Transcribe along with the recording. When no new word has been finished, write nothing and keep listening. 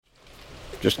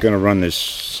just going to run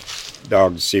this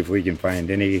dog to see if we can find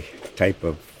any type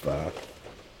of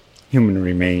human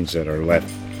remains that are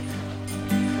left.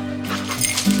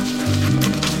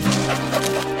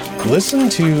 Listen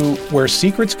to Where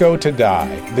Secrets Go to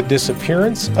Die, The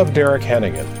Disappearance of Derek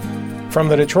Hennigan. From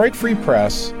the Detroit Free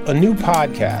Press, a new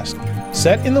podcast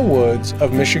set in the woods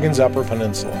of Michigan's Upper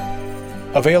Peninsula.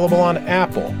 Available on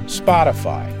Apple,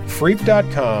 Spotify,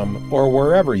 Freep.com, or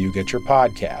wherever you get your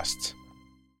podcasts.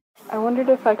 I wondered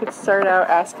if I could start out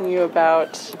asking you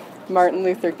about Martin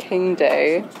Luther King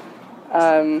Day.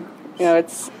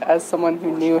 It's, as someone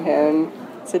who knew him,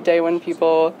 it's a day when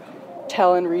people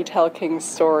tell and retell King's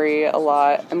story a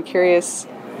lot. I'm curious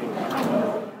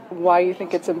why you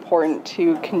think it's important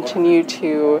to continue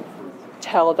to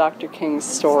tell Dr. King's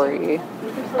story.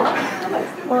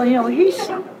 Well,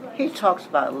 he talks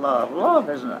about love. Love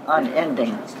is an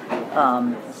unending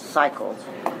cycle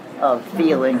of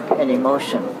feeling and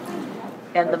emotion.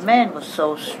 And the man was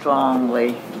so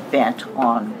strongly bent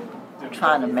on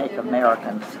trying to make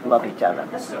Americans love each other.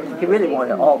 He really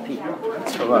wanted all people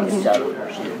to love each other.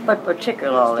 But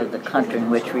particularly the country in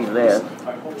which we live,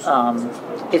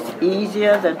 it's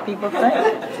easier than people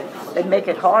think. They make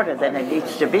it harder than it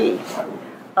needs to be.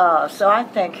 So I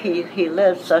think he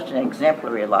lived such an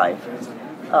exemplary life.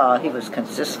 He was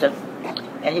consistent,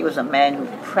 and he was a man who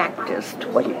practiced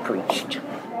what he preached.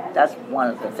 That's one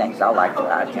of the things I liked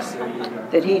about him,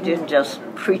 that he didn't just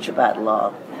preach about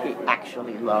love, he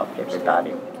actually loved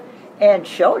everybody and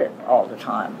showed it all the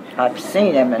time. I've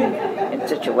seen him in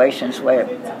situations where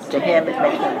to him it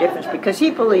makes no difference because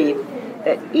he believed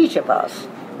that each of us,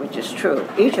 which is true,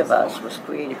 each of us was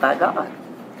created by God.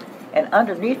 And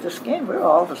underneath the skin, we're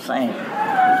all the same.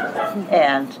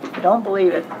 And if you don't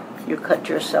believe it, you cut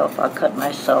yourself, I cut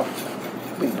myself,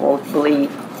 we both bleed,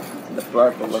 the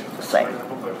blood will look the same.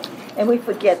 And we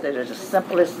forget that it's as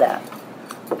simple as that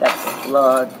the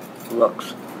blood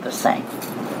looks the same.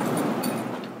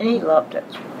 And he loved it.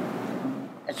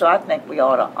 And so I think we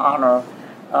ought to honor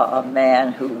a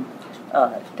man who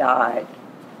died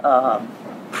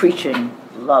preaching,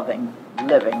 loving,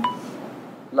 living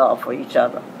love for each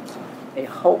other, a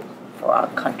hope for our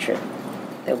country,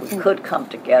 that we could come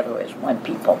together as one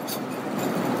people.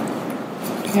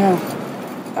 Yeah.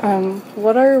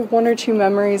 What are one or two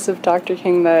memories of Dr.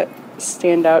 King that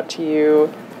stand out to you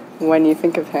when you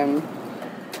think of him?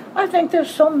 I think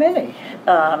there's so many.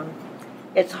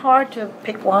 It's hard to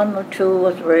pick one or two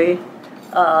or three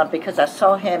because I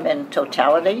saw him in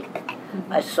totality.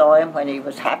 Mm-hmm. I saw him when he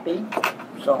was happy,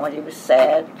 saw him when he was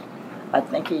sad. I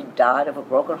think he died of a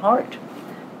broken heart.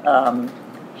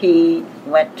 He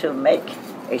went to make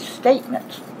a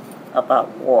statement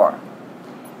about war.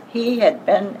 He had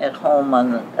been at home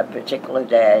on a particular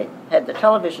day, had the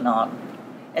television on,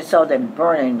 and saw them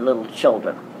burning little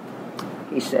children.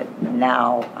 He said,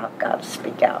 now I've got to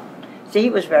speak out. See, he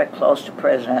was very close to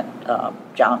President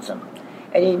Johnson,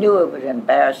 and he knew it would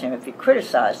embarrass him if he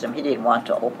criticized him. He didn't want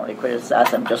to openly criticize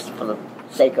him just for the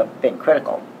sake of being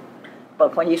critical.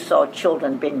 But when he saw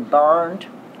children being burned,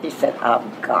 he said,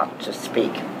 I've got to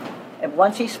speak. And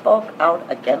once he spoke out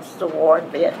against the war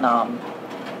in Vietnam,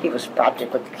 he was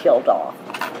practically killed off,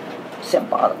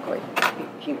 symbolically.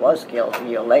 He was killed a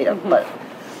year later, but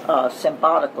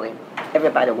symbolically,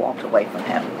 everybody walked away from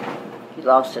him. He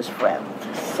lost his friends,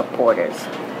 his supporters,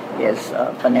 his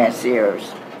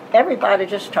financiers. Everybody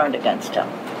just turned against him.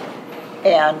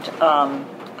 And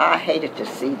I hated to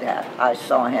see that. I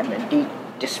saw him in deep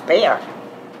despair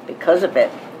because of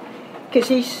it. Because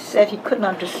he said he couldn't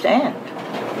understand.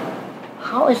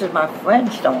 How is it my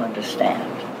friends don't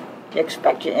understand? You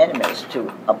expect your enemies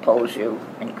to oppose you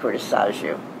and criticize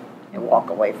you and walk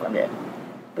away from it.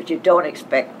 But you don't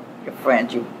expect your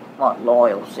friends. You want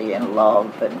loyalty and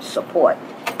love and support.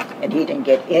 And he didn't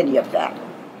get any of that.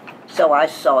 So I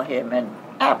saw him in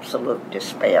absolute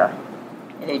despair.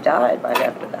 And he died right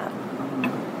after that.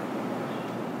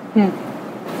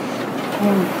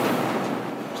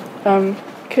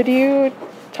 Could you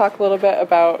talk a little bit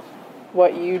about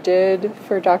what you did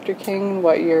for Dr. King,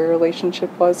 what your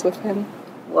relationship was with him?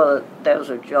 Well, there was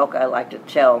a joke I like to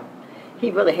tell.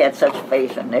 He really had such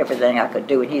faith in everything I could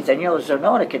do. And he said,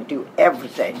 Xernona can do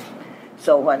everything.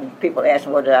 So when people asked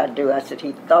me what did I do, I said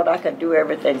he thought I could do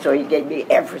everything, so he gave me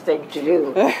everything to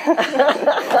do.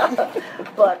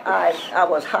 But I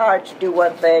was hired to do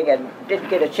one thing and didn't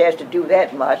get a chance to do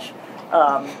that much.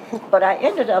 But I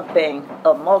ended up being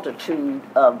a multitude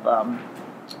of,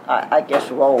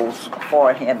 roles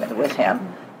for him and with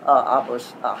him. I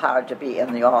was hired to be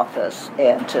in the office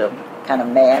and to kind of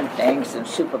man things and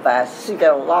supervise. See,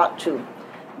 there are a lot to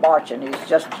marching. He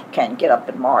just can't get up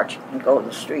and march and go to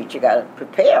the street. You got to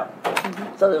prepare.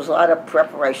 So there's a lot of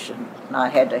preparation, and I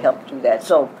had to help do that.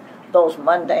 So those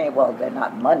mundane, well, they're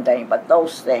not mundane, but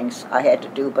those things I had to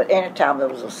do. But anytime there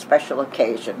was a special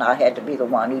occasion, I had to be the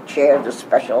one who chaired the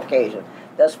special occasion.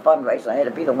 There's fundraising. I had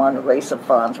to be the one to raise the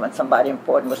funds. When somebody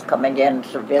important was coming in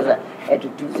to visit, I had to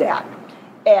do that.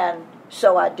 And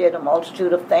so I did a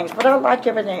multitude of things, but I liked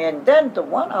everything. And then the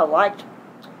one I liked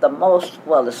the most,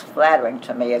 well, it's flattering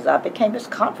to me, is I became his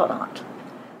confidant.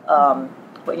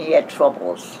 When he had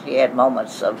troubles, he had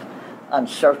moments of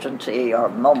uncertainty or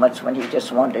moments when he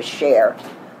just wanted to share.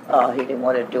 He didn't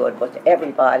want to do it with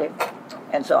everybody.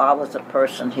 And so I was the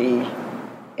person he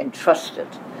entrusted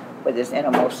with his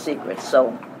innermost secrets.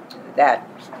 So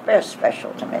that's very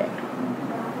special to me.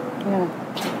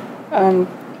 Yeah.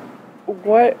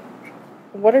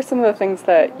 What are some of the things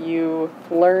that you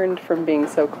learned from being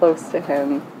so close to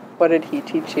him? What did he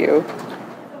teach you?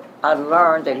 I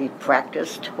learned that he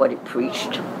practiced what he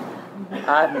preached.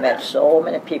 I've met so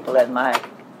many people in my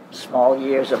small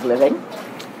years of living.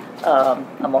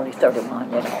 I'm only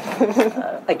 31,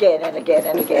 again and again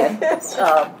and again.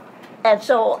 And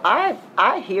so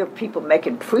I hear people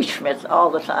making preachments all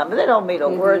the time, and they don't mean a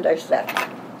word they say.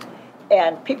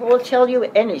 And people will tell you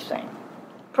anything,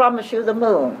 promise you the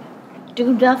moon,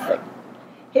 do nothing.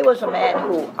 He was a man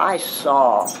who I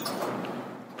saw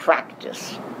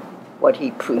practice what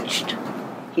he preached.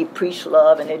 He preached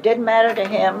love, and it didn't matter to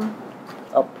him,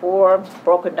 a poor,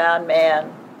 broken down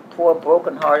man, poor,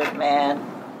 broken-hearted man,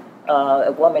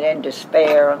 a woman in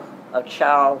despair, a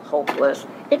child hopeless.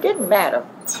 It didn't matter.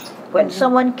 When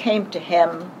someone came to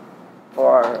him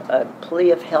for a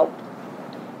plea of help,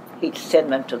 he'd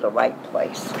send them to the right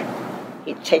place.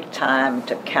 He'd take time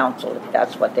to counsel if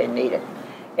that's what they needed.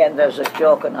 And there's a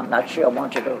joke, and I'm not sure I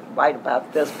want you to write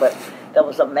about this, but there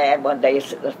was a man one day,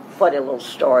 it's a funny little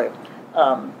story.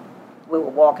 We were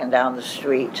walking down the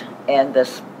street, and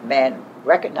this man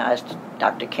recognized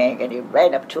Dr. King, and he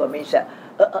ran up to him, and he said,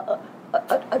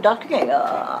 Dr. King,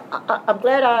 I'm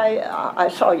glad I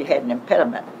saw you had an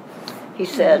impediment. He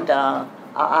said,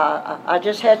 I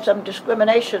just had some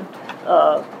discrimination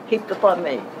heaped upon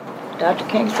me. Dr.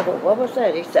 King said, well, what was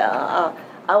that? He said,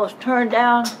 I was turned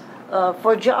down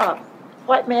for a job.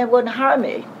 White man wouldn't hire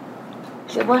me.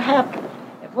 He said, what happened?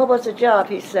 And what was the job?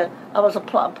 He said, I was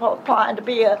applying to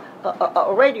be a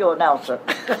radio announcer.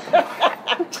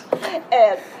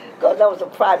 And because that was a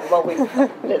private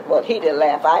one, well, he didn't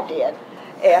laugh, I did.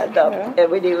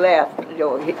 And when he laughed,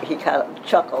 he kind of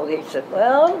chuckled. He said,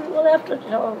 well, we'll have to,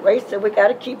 racism, we got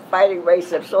to keep fighting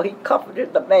racism. So he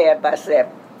comforted the man by saying,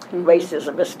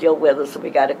 racism is still with us, and we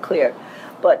got to clear it.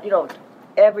 But,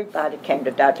 everybody came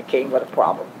to Dr. King with a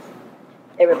problem.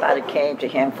 Everybody came to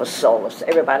him for solace.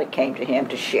 Everybody came to him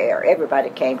to share.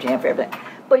 Everybody came to him for everything.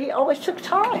 But he always took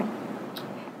time.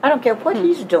 I don't care what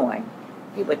he's doing.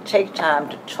 He would take time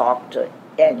to talk to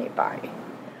anybody.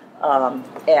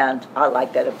 And I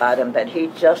like that about him, that he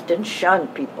just didn't shun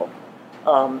people.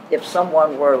 If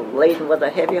someone were laden with a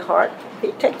heavy heart,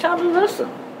 he'd take time to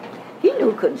listen. He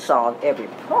knew he couldn't solve every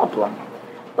problem,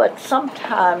 but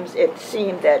sometimes it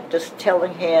seemed that just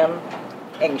telling him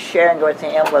and sharing with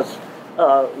him was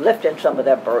lifting some of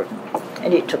that burden,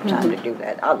 and he took time to do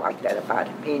that. I like that about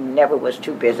him. He never was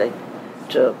too busy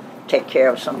to take care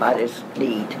of somebody's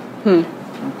need.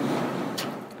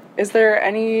 Is there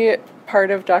any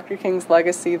part of Dr. King's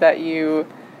legacy that you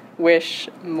wish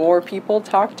more people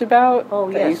talked about,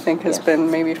 that you think has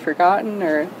been maybe forgotten?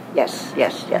 Or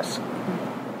Yes.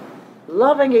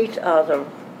 Loving each other,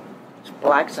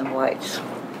 blacks and whites,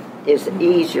 is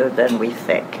easier than we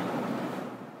think.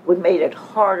 We made it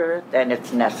harder than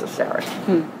it's necessary.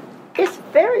 It's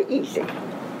very easy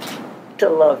to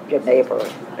love your neighbor,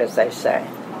 as they say.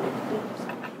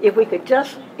 If we could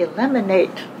just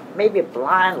eliminate, maybe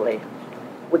blindly,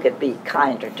 we could be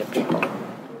kinder to people,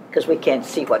 because we can't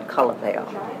see what color they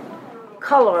are.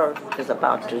 Color is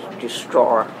about to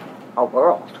destroy our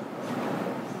world.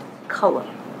 Color.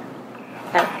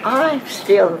 And I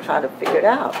still am trying to figure it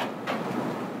out.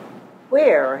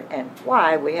 Where and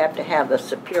why we have to have the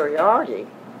superiority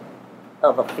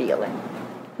of a feeling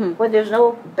when there's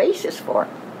no basis for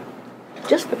it.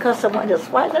 Just because someone is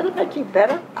white doesn't make you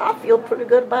better. I feel pretty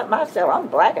good about myself. I'm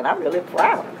black and I'm really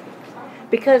proud.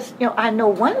 Because, I know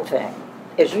one thing,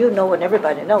 as you know and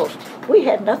everybody knows, we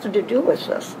had nothing to do with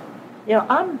this.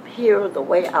 I'm here the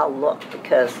way I look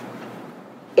because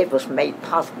it was made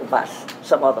possible by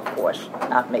some other force,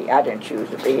 not me. I didn't choose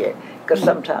to be here. Because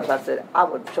sometimes I said, I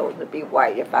would have chosen to be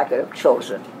white if I could have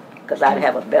chosen, because I'd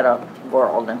have a better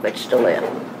world in which to live.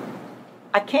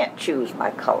 I can't choose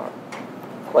my color.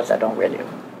 Of course, I don't really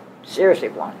seriously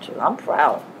want to. I'm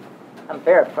proud. I'm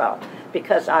very proud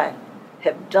because I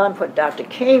have done what Dr.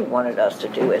 King wanted us to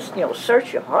do is,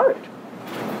 search your heart,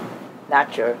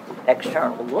 not your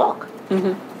external look.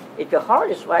 Mm-hmm. If your heart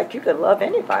is right, you can love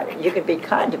anybody. You can be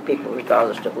kind to people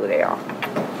regardless of who they are.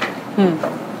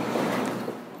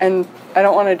 And I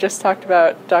don't want to just talk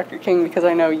about Dr. King because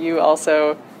I know you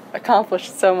also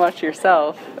accomplished so much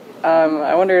yourself.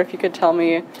 I wonder if you could tell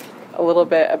me a little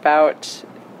bit about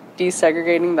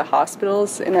desegregating the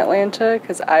hospitals in Atlanta,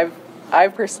 because I've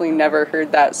personally never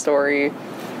heard that story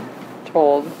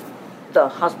told. The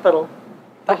hospital?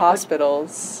 The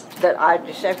hospitals. That I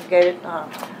desegregated?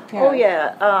 Yeah. Oh,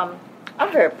 yeah.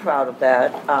 I'm very proud of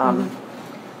that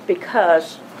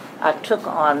because I took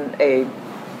on a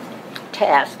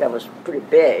task that was pretty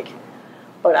big,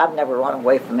 but I've never run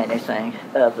away from anything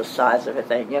the size of a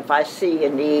thing. If I see a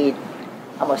need,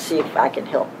 I'm going to see if I can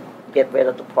help get rid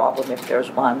of the problem if there's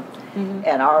one. Mm-hmm.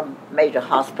 And our major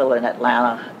hospital in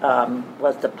Atlanta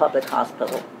was the public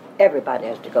hospital. Everybody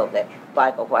has to go there,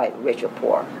 black or white, rich or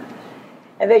poor.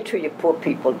 And they treated poor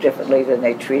people differently than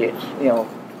they treated,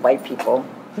 white people.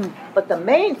 Mm-hmm. But the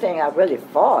main thing I really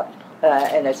fought,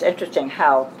 and it's interesting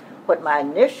how what my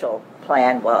initial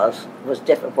plan was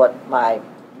different what my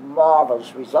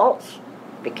marvelous results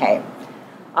became.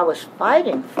 I was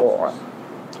fighting for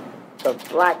the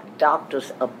black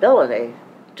doctor's ability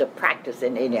to practice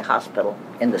in any hospital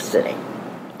in the city.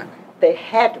 They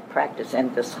had to practice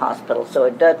in this hospital, so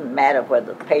it doesn't matter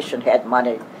whether the patient had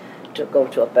money to go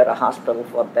to a better hospital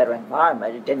for a better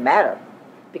environment. It didn't matter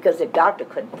because the doctor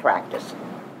couldn't practice.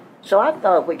 So I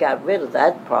thought if we got rid of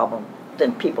that problem,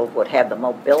 then people would have the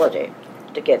mobility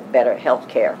to get better health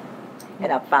care.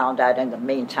 And I found out in the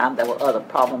meantime there were other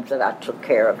problems that I took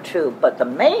care of too. But the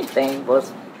main thing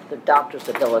was the doctor's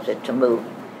ability to move.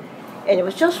 And it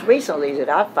was just recently that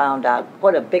I found out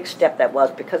what a big step that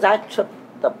was, because I took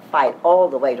the fight all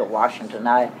the way to Washington.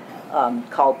 I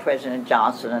called President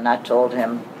Johnson and I told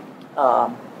him, I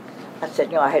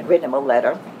said, I had written him a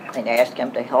letter and asked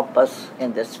him to help us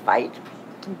in this fight.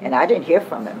 Mm-hmm. And I didn't hear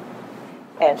from him.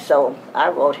 And so I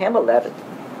wrote him a letter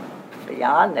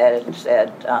beyond that and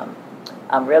said,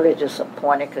 I'm really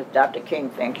disappointed because Dr. King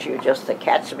thinks you're just the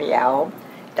cat's meow.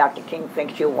 Dr. King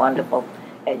thinks you're wonderful.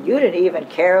 And you didn't even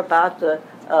care about the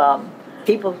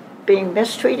people being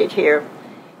mistreated here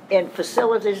in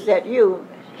facilities that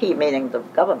he meaning the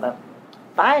government,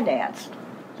 financed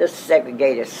this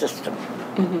segregated system.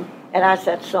 Mm-hmm. And I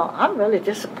said, so I'm really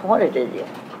disappointed in you.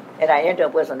 And I ended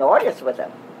up with an audience with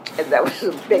him. And that was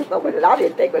a big moment that I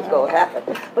didn't think was going to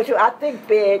happen. But I think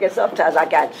big, and sometimes I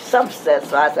got some sense,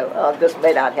 so I said, oh, this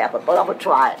may not happen, but I'm going to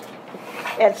try it.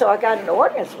 And so I got an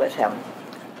audience with him.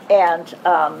 And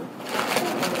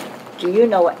do you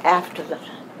know, after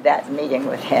that meeting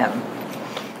with him,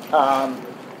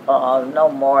 no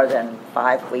more than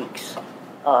 5 weeks,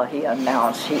 he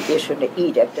issued an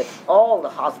edict that all the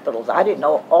hospitals, I didn't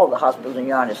know all the hospitals in the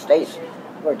United States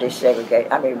were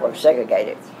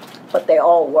segregated, but they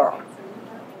all were.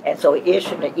 And so he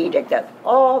issued an edict that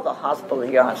all the hospitals in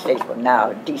the United States were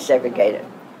now desegregated.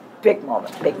 Big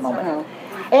moment. Oh.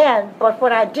 But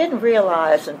what I didn't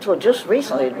realize until just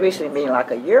recently meaning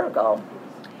like a year ago,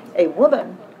 a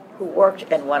woman who worked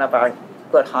in one of our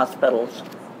good hospitals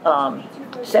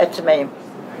said to me,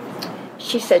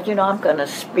 she said, I'm going to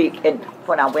speak. And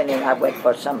when I went in, I went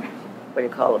for some, what do you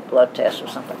call it, blood test or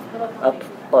something,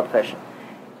 blood pressure.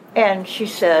 And she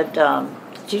said,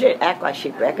 she didn't act like she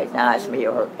recognized me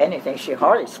or anything. She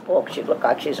hardly spoke. She looked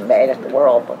like she's mad at the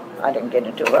world, but I didn't get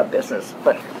into her business.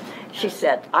 But she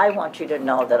said, I want you to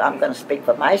know that I'm going to speak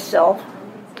for myself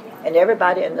and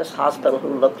everybody in this hospital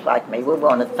who looks like me. We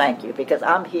want to thank you because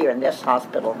I'm here in this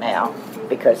hospital now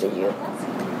because of you.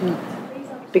 Mm.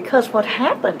 Because what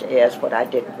happened is, what I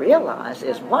didn't realize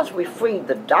is once we freed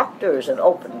the doctors and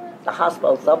opened the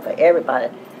hospitals up for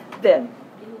everybody, then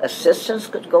assistants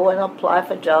could go in and apply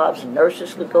for jobs,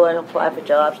 nurses could go in and apply for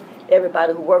jobs,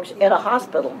 everybody who works in a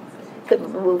hospital could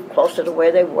move closer to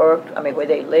where they worked, where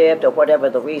they lived, or whatever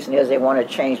the reason is they want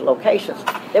to change locations.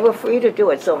 They were free to do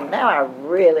it. So now I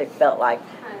really felt like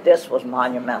this was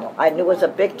monumental. I knew it was a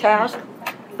big task,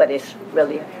 but it's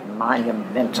really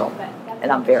monumental,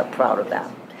 and I'm very proud of that.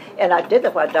 And I did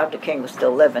that while Dr. King was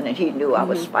still living, and he knew I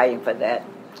was fighting for that.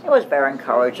 It was very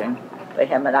encouraging for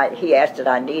him, and he asked did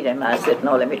I need him, and I said,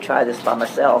 no, let me try this by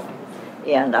myself.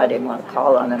 And I didn't want to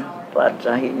call on him, but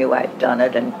he knew I had done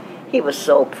it, and he was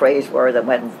so praiseworthy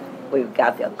when we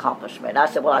got the accomplishment. I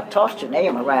said, well, I tossed your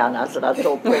name around. I said, I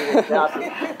told President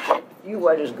Johnson, you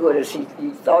weren't as good as he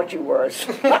thought you were.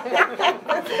 So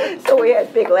we had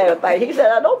a big laugh about it. He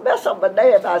said, I don't mess up my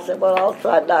name. I said, well, I'll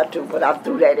try not to, but I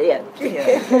threw that in.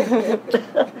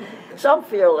 So I'm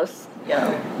fearless, you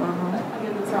know.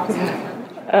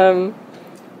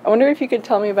 I wonder if you could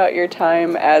tell me about your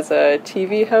time as a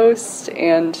TV host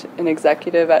and an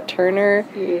executive at Turner.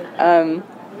 Yeah.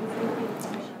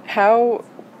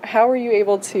 How were you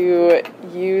able to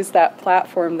use that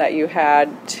platform that you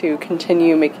had to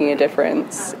continue making a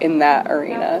difference in that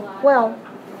arena? Well,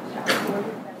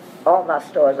 all my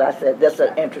stories, I said, this is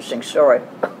an interesting story.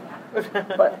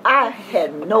 But I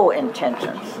had no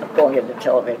intentions of going into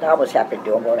television. I was happy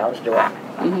doing what I was doing.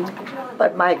 Mm-hmm.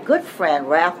 But my good friend,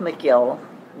 Ralph McGill,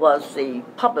 was the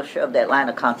publisher of the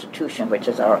Atlanta Constitution, which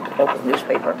is our local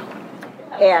newspaper.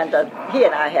 And he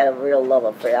and I had a real love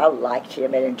affair. I liked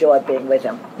him and enjoyed being with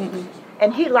him. Mm-hmm.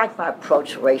 And he liked my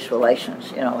approach to race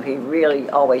relations. You know, he really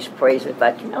always praised it.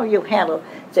 But, you know, you handle,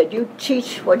 said, you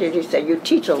teach, what did he say? You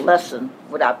teach a lesson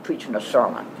without preaching a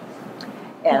sermon.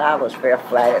 And I was very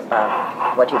flattered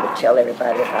by what he would tell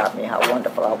everybody about me, how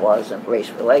wonderful I was in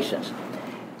race relations.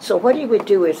 So what he would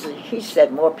do is he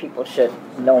said more people should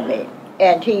know me.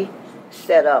 And he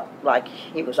set up, like,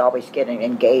 he was always getting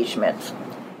engagements.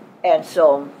 And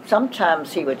so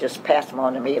sometimes he would just pass them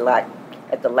on to me, like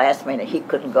at the last minute he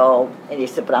couldn't go, and he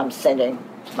said, but I'm sending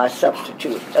my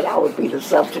substitute, and I would be the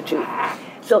substitute.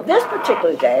 So this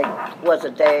particular day was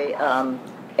a day,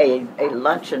 a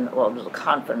luncheon, or it was a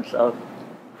conference of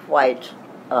white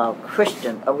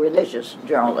Christian, religious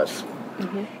journalists.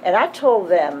 Mm-hmm. And I told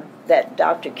them that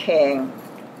Dr. King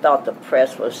thought the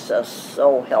press was just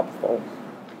so helpful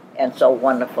and so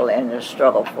wonderful in their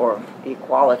struggle for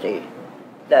equality,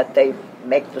 that they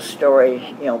make the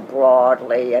story, you know,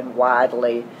 broadly and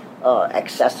widely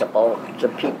accessible to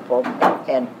people.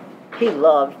 And he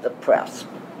loved the press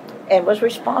and was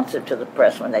responsive to the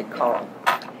press when they called.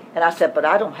 And I said, but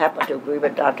I don't happen to agree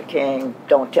with Dr. King.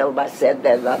 Don't tell him I said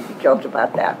that. I joked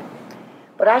about that.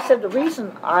 But I said the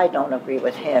reason I don't agree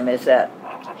with him is that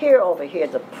over here,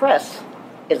 the press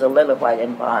is a lily white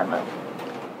environment.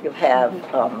 You have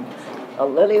a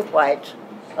lily white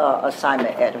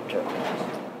assignment editor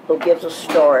who gives a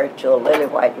story to a lily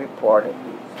white reporter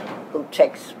who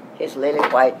takes his lily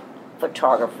white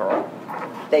photographer.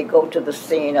 They go to the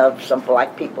scene of some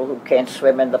black people who can't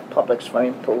swim in the public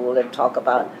swimming pool and talk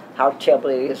about how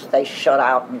terrible it is they shut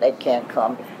out and they can't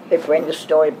come. They bring the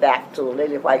story back to a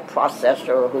lily white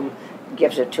processor who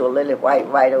gives it to a lily white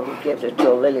writer who gives it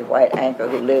to a lily white anchor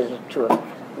who gives it to a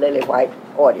lily white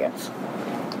audience.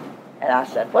 And I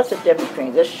said, what's the difference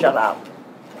between this shutout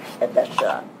and that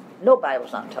shutout? Nobody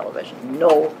was on television.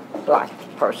 No black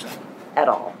person at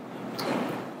all.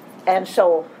 And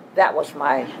so that was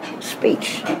my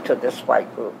speech to this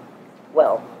white group.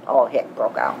 Well, all heck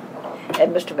broke out.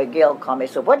 And Mr. McGill called me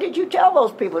and said, what did you tell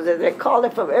those people? They called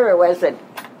it from everywhere and said,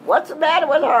 what's the matter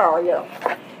with her? You know.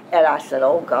 And I said,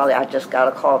 oh, golly, I just got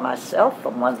a call myself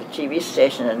from one of the TV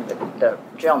stations, and the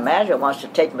general manager wants to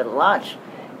take me to lunch.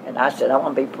 And I said, I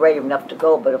want to be brave enough to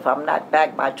go, but if I'm not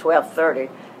back by 12:30,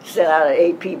 send out an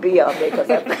APB on me, because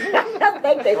I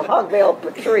think they've hung me up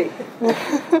a tree.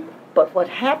 But what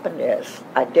happened is,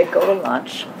 I did go to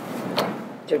lunch.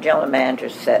 The general manager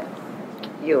said,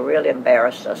 you really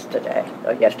embarrassed us today,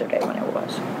 or yesterday when it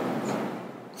was.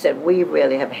 Said, we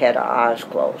really have had our eyes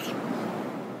closed.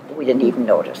 We didn't even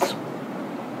notice.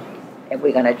 And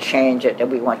we're going to change it,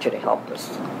 and we want you to help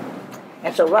us.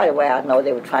 And so right away I know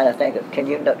they were trying to think of, can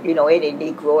you know any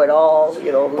Negro at all,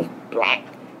 you know, who's black,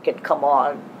 can come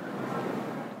on.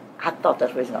 I thought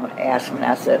that's what he was going to ask me, and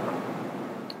I said,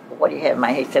 what do you have in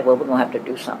mind? He said, well, we're going to have to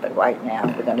do something right now.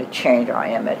 We're going to change our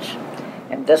image.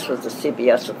 And this was the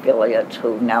CBS affiliate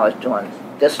who now is doing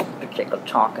this particular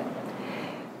talking.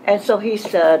 And so he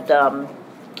said,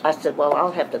 I said, well,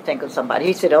 I'll have to think of somebody.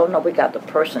 He said, oh, no, we got the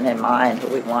person in mind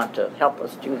who we want to help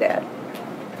us do that.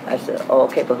 I said, oh,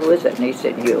 okay, but who is it? And he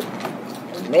said, you.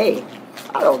 Me?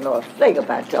 I don't know a thing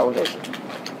about television.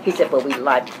 He said, well, we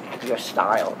like your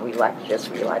style. We like this,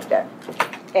 we like that.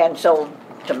 And so,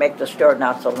 to make the story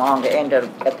not so long, it ended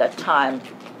at that time,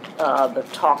 the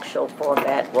talk show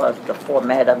format was the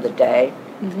format of the day.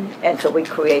 Mm-hmm. And so we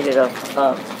created a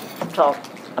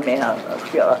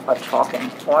talking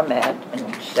format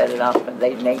and set it up, and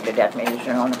they named it that, the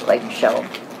Xernona Clayton Show.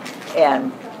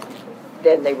 And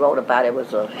then they wrote about it. It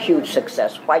was a huge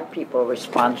success. White people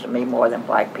responded to me more than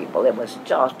black people. It was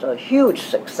just a huge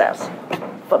success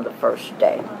from the first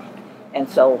day. And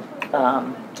so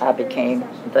I became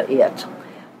the it.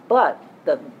 But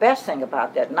the best thing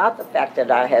about that, not the fact that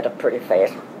I had a pretty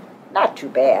face, not too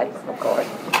bad, of course,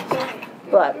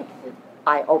 but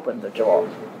I opened the door.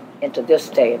 into this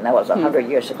day, and that was 100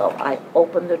 years ago. I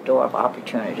opened the door of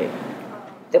opportunity.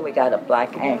 Then we got a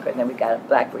black anchor, and then we got a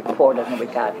black reporter, and then we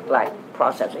got a black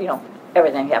processor. You know,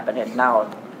 everything happened, and now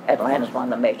Atlanta's one of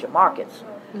the major markets.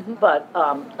 But,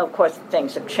 of course,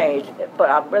 things have changed. But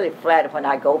I'm really flattered when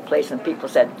I go places and people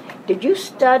said, did you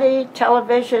study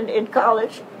television in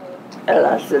college? And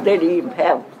I said, they didn't even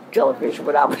have television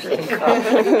when I was in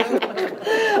college.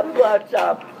 But,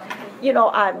 you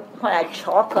know, when I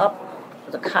chalk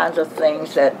up the kinds of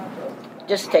things that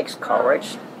just takes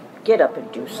courage, get up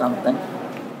and do something.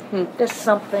 There's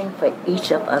something for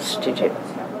each of us to do.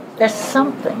 There's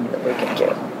something that we can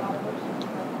do.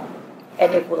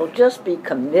 And if we'll just be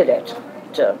committed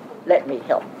to let me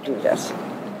help do this,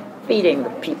 feeding the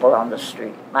people on the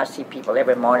street. I see people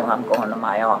every morning when I'm going to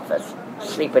my office,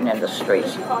 sleeping in the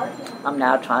streets. I'm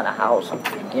now trying to house them,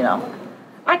 you know.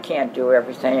 I can't do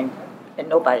everything, and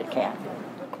nobody can.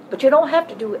 But you don't have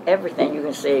to do everything. You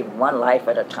can save one life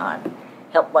at a time,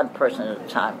 help one person at a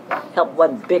time, help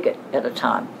one bigot at a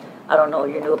time. I don't know,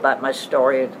 you knew about my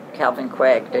story of Calvin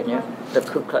Craig, didn't you? The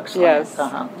Ku Klux Klan. Yes.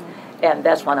 And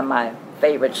that's one of my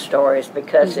favorite stories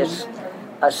because it's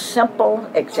a simple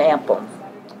example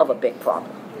of a big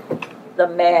problem. The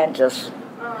man just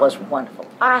was wonderful.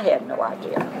 I had no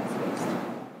idea.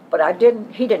 But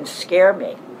he didn't scare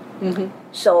me.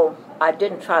 So I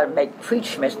didn't try to make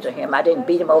preachments to him. I didn't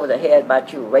beat him over the head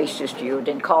about you racist, you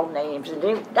didn't call names. I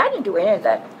didn't do any of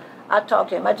that. I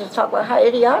talked to him. I just talked about how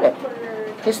idiotic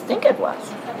his thinking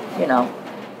was, you know.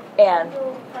 And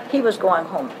he was going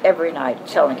home every night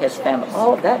telling his family,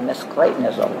 oh, that Miss Clayton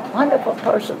is a wonderful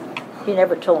person. He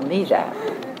never told me that.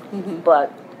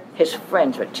 But his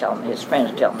friends would tell me,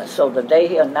 So the day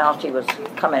he announced he was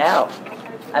coming out,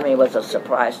 I mean, it was a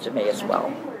surprise to me as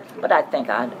well. But I think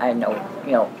I know,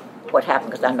 you know, what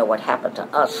happened because I know what happened to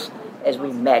us as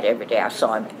we met every day. I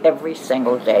saw him every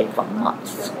single day for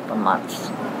months.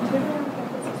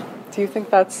 Do you think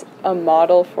that's a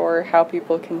model for how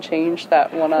people can change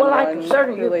that one-on-one relationship? Well, I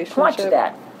certainly point to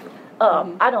that.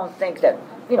 I don't think that,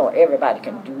 you know, everybody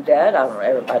can do that. I don't know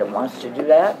everybody wants to do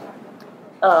that.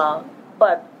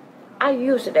 But I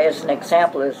use it as an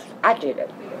example as I did it.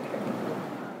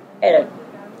 And it,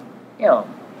 you know,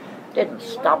 didn't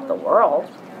stop the world.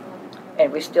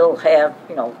 And we still have,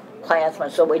 you know, Klansmen,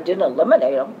 so we didn't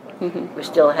eliminate them. We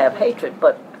still have hatred,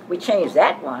 but we changed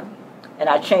that one. And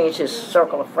I changed his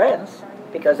circle of friends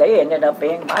because they ended up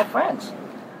being my friends.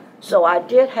 So I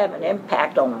did have an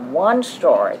impact on one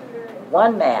story,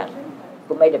 one man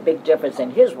who made a big difference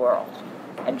in his world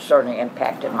and certainly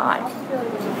impacted mine.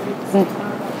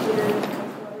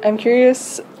 I'm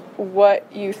curious what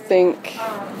you think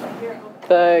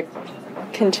the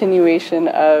continuation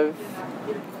of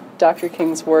Dr.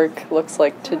 King's work looks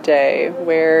like today.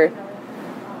 Where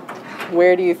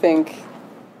do you think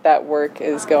that work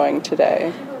is going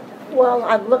today? Well,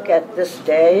 I look at this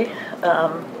day,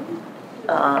 the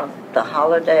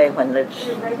holiday when it's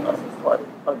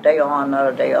a day on,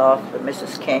 not a day off, that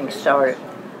Mrs. King started.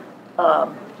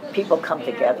 People come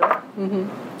together.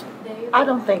 I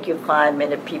don't think you find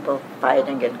many people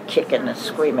fighting and kicking and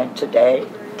screaming today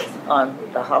on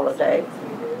the holiday.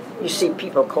 You see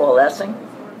people coalescing.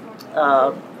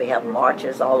 We have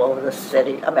marches all over the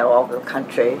city, all over the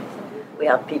country. We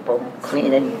have people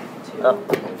cleaning up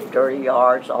dirty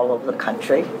yards all over the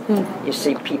country. You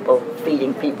see people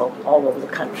feeding people all over the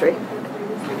country.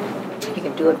 You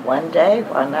can do it one day,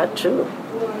 why not two?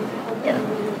 You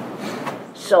know.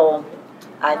 So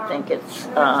I think it's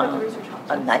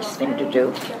a nice thing to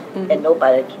do, and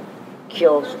nobody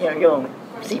kills. You know, you don't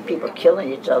see people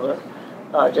killing each other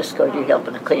just because you're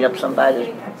helping to clean up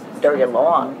somebody's dirty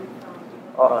lawn,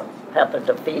 or helping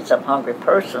to feed some hungry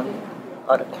person,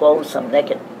 or to clothe some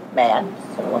naked man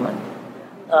or woman.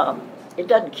 It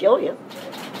doesn't kill you.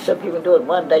 So if you can do it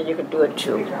one day, you can do it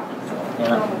two. You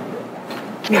know?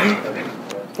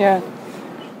 Yeah.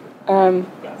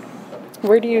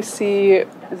 Where do you see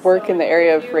work in the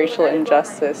area of racial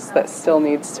injustice that still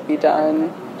needs to be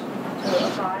done?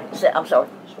 I'm sorry?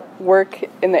 Work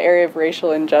in the area of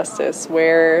racial injustice.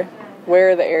 Where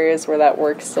are the areas where that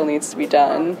work still needs to be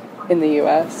done in the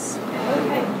U.S.?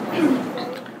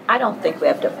 I don't think we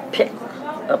have to pick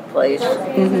a place.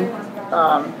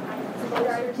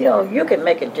 You know, you can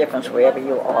make a difference wherever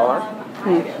you are.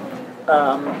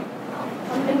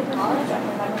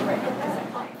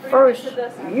 First,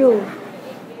 you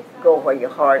go where your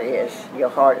heart is. Your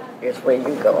heart is where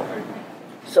you go.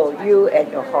 So you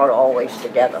and your heart are always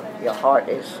together. Your heart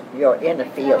is your inner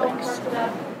feelings.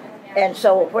 And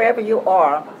so wherever you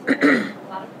are,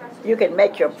 you can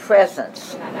make your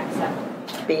presence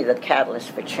be the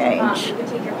catalyst for change.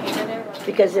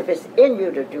 Because if it's in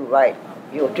you to do right,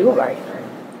 you'll do right.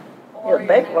 You know,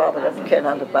 bank robber doesn't care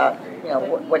nothing about,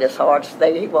 what his heart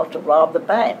say. He wants to rob the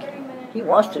bank. He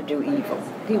wants to do evil.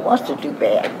 He wants to do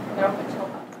bad.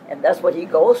 And that's what he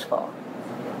goes for.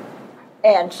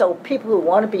 And so people who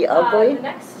want to be ugly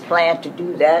plan to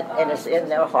do that, and it's in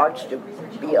their hearts to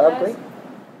be ugly.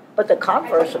 But the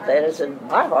converse of that is in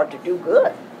my heart to do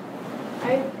good.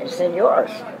 It's in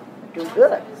yours to do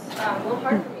good.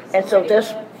 And so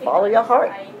just follow your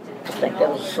heart. I think there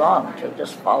was a song to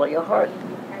just follow your heart.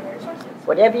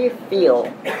 Whatever you feel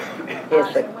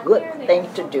is a good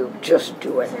thing to do, just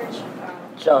do it.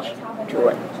 Just do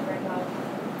it.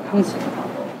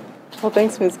 Well,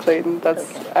 thanks, Ms. Clayton.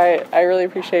 I really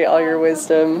appreciate all your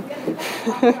wisdom.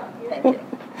 Thank you.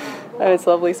 And it's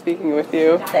lovely speaking with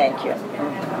you. Thank you.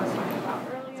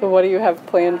 So what do you have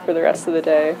planned for the rest of the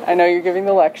day? I know you're giving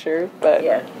the lecture, but...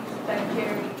 Yeah.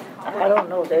 I don't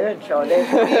know. They're in charge.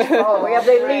 Wherever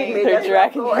they lead me, they're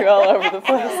dragging you all over the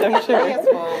place, I'm sure. Yes,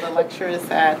 well, the lecture is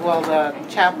at, the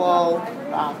chapel,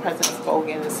 President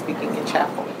Bogan is speaking in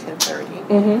chapel at 10:30.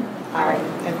 Mm-hmm.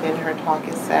 And then her talk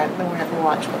is at, then we're having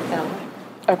lunch with him.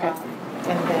 Okay.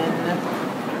 And then,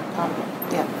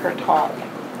 her talk.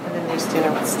 And then there's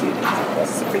dinner with students.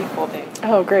 It's a pretty full day.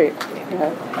 Oh, great.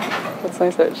 Yeah. That's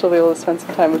nice that she'll be able to spend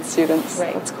some time with students.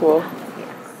 Right. That's cool.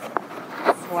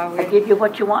 I give you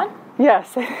what you want?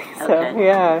 Yes, I think so. Okay.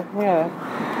 Yeah.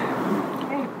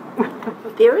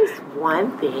 There is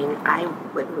one thing I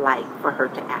would like for her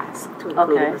to ask to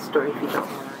include in the story, if you don't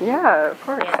mind. Yeah, of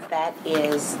course. And that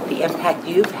is the impact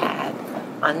you've had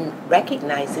on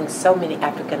recognizing so many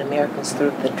African Americans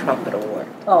through the Trumpet Award.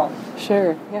 Oh,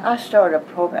 Sure. Yeah. I started a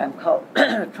program called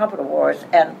Trumpet Awards,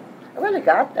 and I really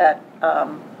got that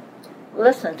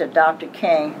listening to Dr.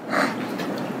 King.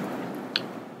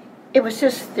 It was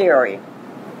his theory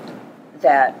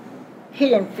that he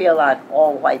didn't feel like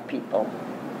all white people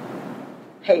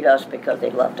hate us because they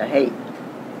love to hate.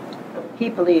 He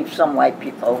believed some white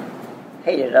people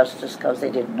hated us just because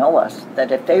they didn't know us,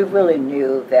 that if they really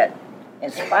knew that, in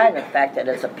spite of the fact that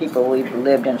as a people we've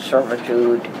lived in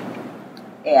servitude,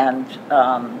 and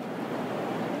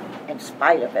in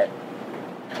spite of it,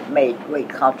 made great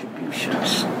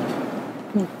contributions.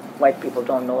 White people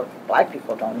don't know it, black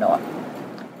people don't know it.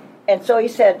 And so he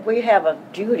said, we have a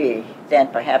duty then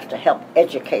perhaps to help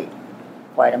educate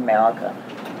white America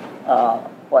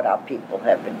what our people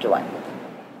have been doing.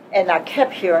 And I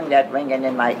kept hearing that ringing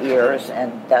in my ears,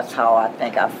 and that's how I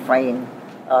think I framed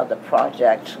the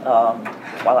project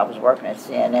while I was working at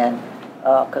CNN,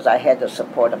 because I had the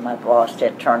support of my boss.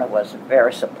 Ted Turner was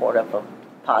very supportive of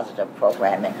positive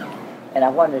programming. And I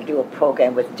wanted to do a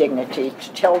program with dignity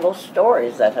to tell those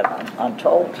stories that have been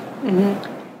untold.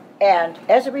 Mm-hmm. And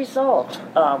as a result,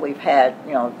 we've had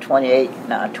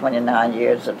 29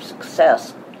 years of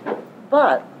success.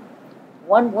 But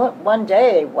one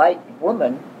day, a white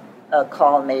woman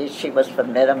called me. She was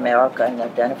from Mid-America and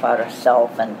identified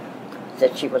herself and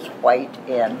said she was white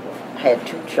and had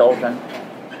 2 children.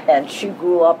 And she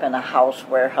grew up in a house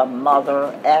where her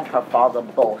mother and her father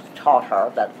both taught her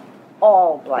that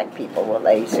all black people were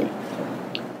lazy,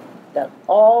 that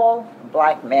all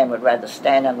black men would rather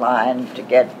stand in line to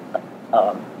get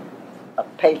a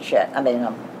paycheck,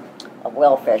 a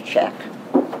welfare check,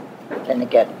 than to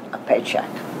get a paycheck.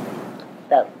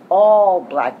 That all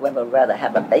black women would rather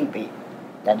have a baby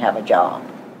than have a job.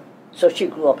 So she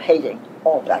grew up hating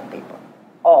all black people,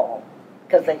 all,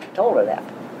 because they told her that.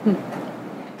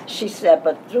 She said,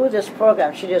 but through this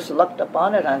program, she just looked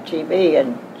upon it on TV,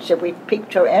 and said we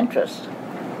piqued her interest.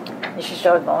 And she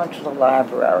started going to the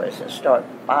libraries and started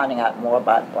finding out more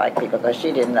about black people, because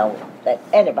she didn't know that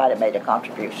anybody made a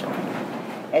contribution.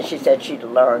 And she said she'd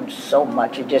learned so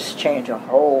much, it just changed her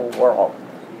whole world.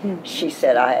 She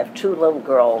said, I have 2 little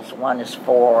girls, one is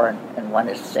 4 and one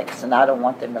is 6, and I don't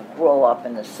want them to grow up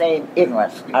in the same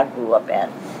ignorance I grew up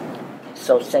in.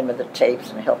 So send me the tapes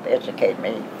and help educate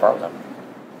me further.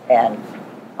 And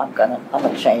I'm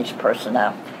a changed person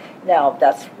now. Now,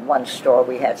 that's one story.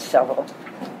 We had several.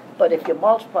 But if you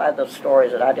multiply those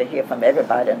stories, that I did hear from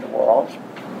everybody in the world,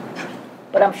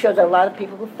 but I'm sure there are a lot of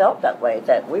people who felt that way,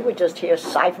 that we were just here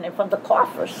siphoning from the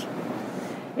coffers.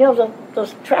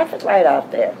 There's traffic light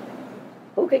out there.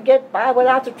 Who could get by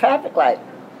without the traffic light?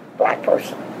 Black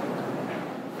person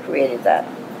created that.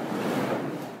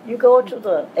 You go to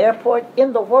the airport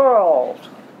in the world,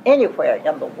 anywhere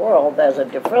in the world, there's a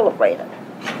defibrillator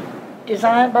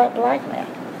designed by a black man,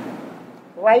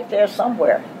 right there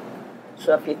somewhere.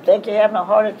 So if you think you're having a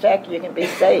heart attack, you can be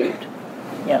saved.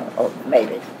 Or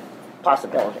maybe,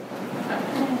 possibility.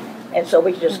 And so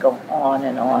we just go on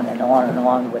and on and on and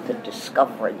on with the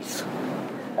discoveries,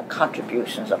 the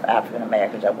contributions of African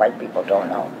Americans that white people don't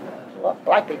know. Well,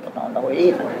 black people don't know it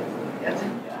either.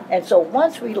 And so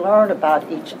once we learn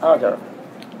about each other,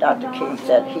 Dr. King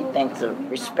said he thinks the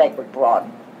respect would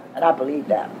broaden. And I believe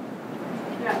that.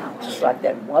 Just like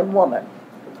that one woman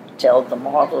tells the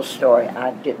marvelous story,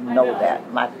 I didn't know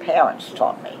that. My parents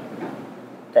taught me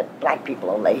that black people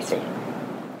are lazy.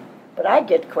 But I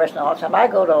get questioned all the time. I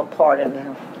go to a party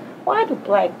and why do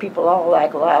black people all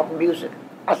like loud music?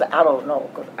 I said, I don't know,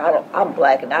 because I'm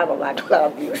black and I don't like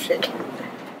loud music.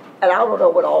 And I don't know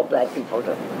what all black people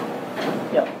do.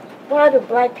 You know, why do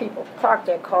black people park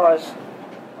their cars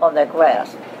on their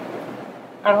grass?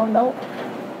 I don't know,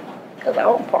 because I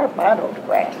don't park mine on the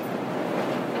grass.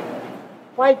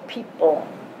 White people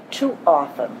too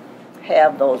often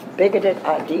have those bigoted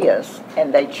ideas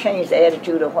and they change the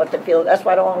attitude of what they feel. That's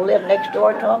why I don't want to live next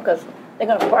door to them, because they're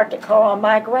going to park the car on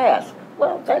my grass.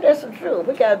 Well, that isn't true.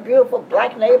 We got beautiful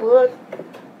black neighborhoods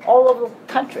all over the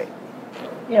country.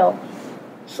 You know,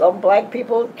 some black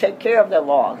people take care of their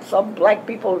lawn. Some black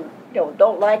people,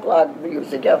 don't like loud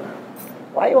music.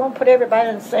 Why you want to put everybody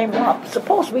in the same lump?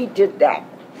 Suppose we did that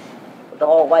with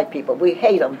all white people. We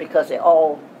hate them because they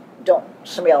all don't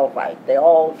smell right. They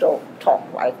all don't talk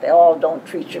right. They all don't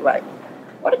treat you right.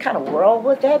 What kind of world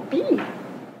would that be?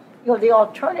 The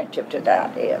alternative to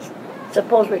that is,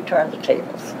 suppose we turn the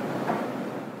tables.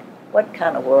 What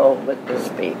kind of world would this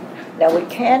be? Now, we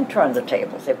can turn the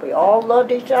tables. If we all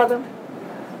loved each other,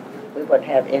 we wouldn't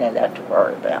have any of that to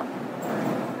worry about.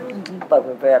 But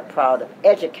we're very proud of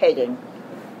educating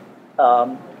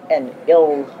an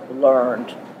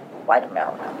ill-learned white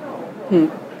America.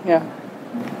 Yeah,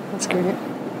 that's great.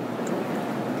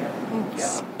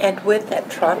 Thanks. And with that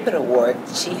Trumpet Award,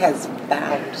 she has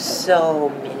found so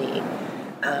many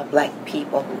black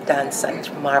people who've done such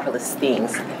marvelous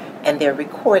things, and they're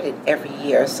recorded every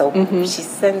year. So she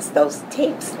sends those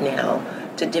tapes now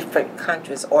to different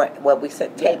countries, or we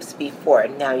said tapes before,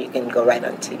 and now you can go right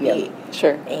on TV. Yeah.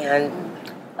 Sure. And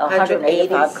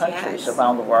 185 countries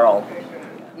around the world.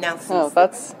 Now,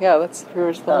 that's pretty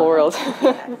much the whole world.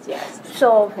 yes.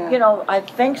 So, I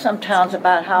think sometimes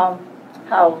about how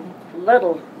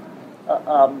little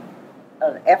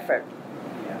an effort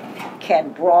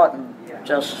can broaden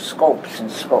just scopes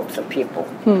and scopes of people.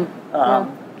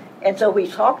 And so we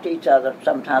talk to each other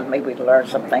sometimes. Maybe we learn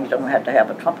some things. Don't have to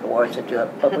have a Trumpet Award to do it,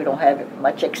 but we don't have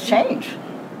much exchange.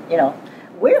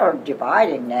 We are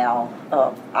dividing now.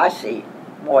 I see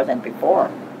more than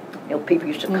before. People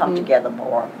used to come together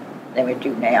more than we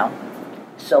do now.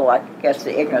 So I guess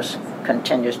the ignorance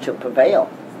continues to prevail.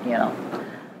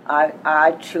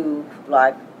 I too,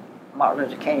 like Martin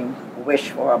Luther King,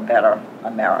 wish for a better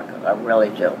America. I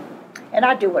really do, and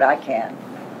I do what I can.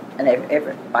 And if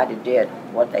everybody did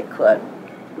what they could,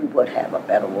 we would have a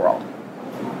better world.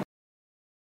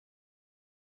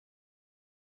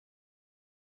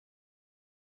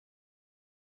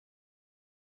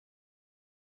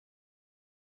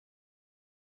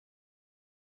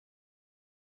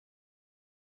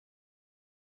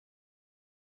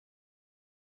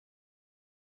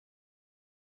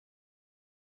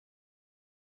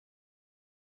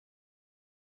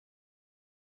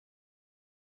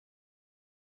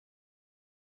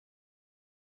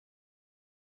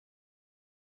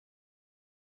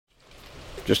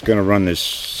 Just going to run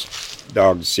this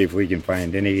dog to see if we can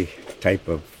find any type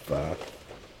of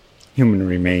human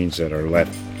remains that are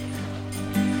left.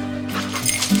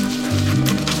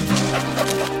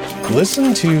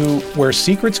 Listen to Where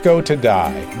Secrets Go to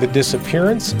Die, The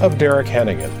Disappearance of Derek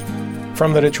Hennigan.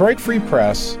 From the Detroit Free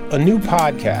Press, a new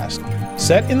podcast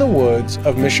set in the woods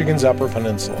of Michigan's Upper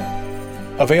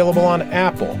Peninsula. Available on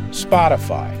Apple,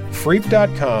 Spotify,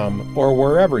 Freep.com, or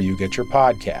wherever you get your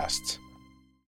podcasts.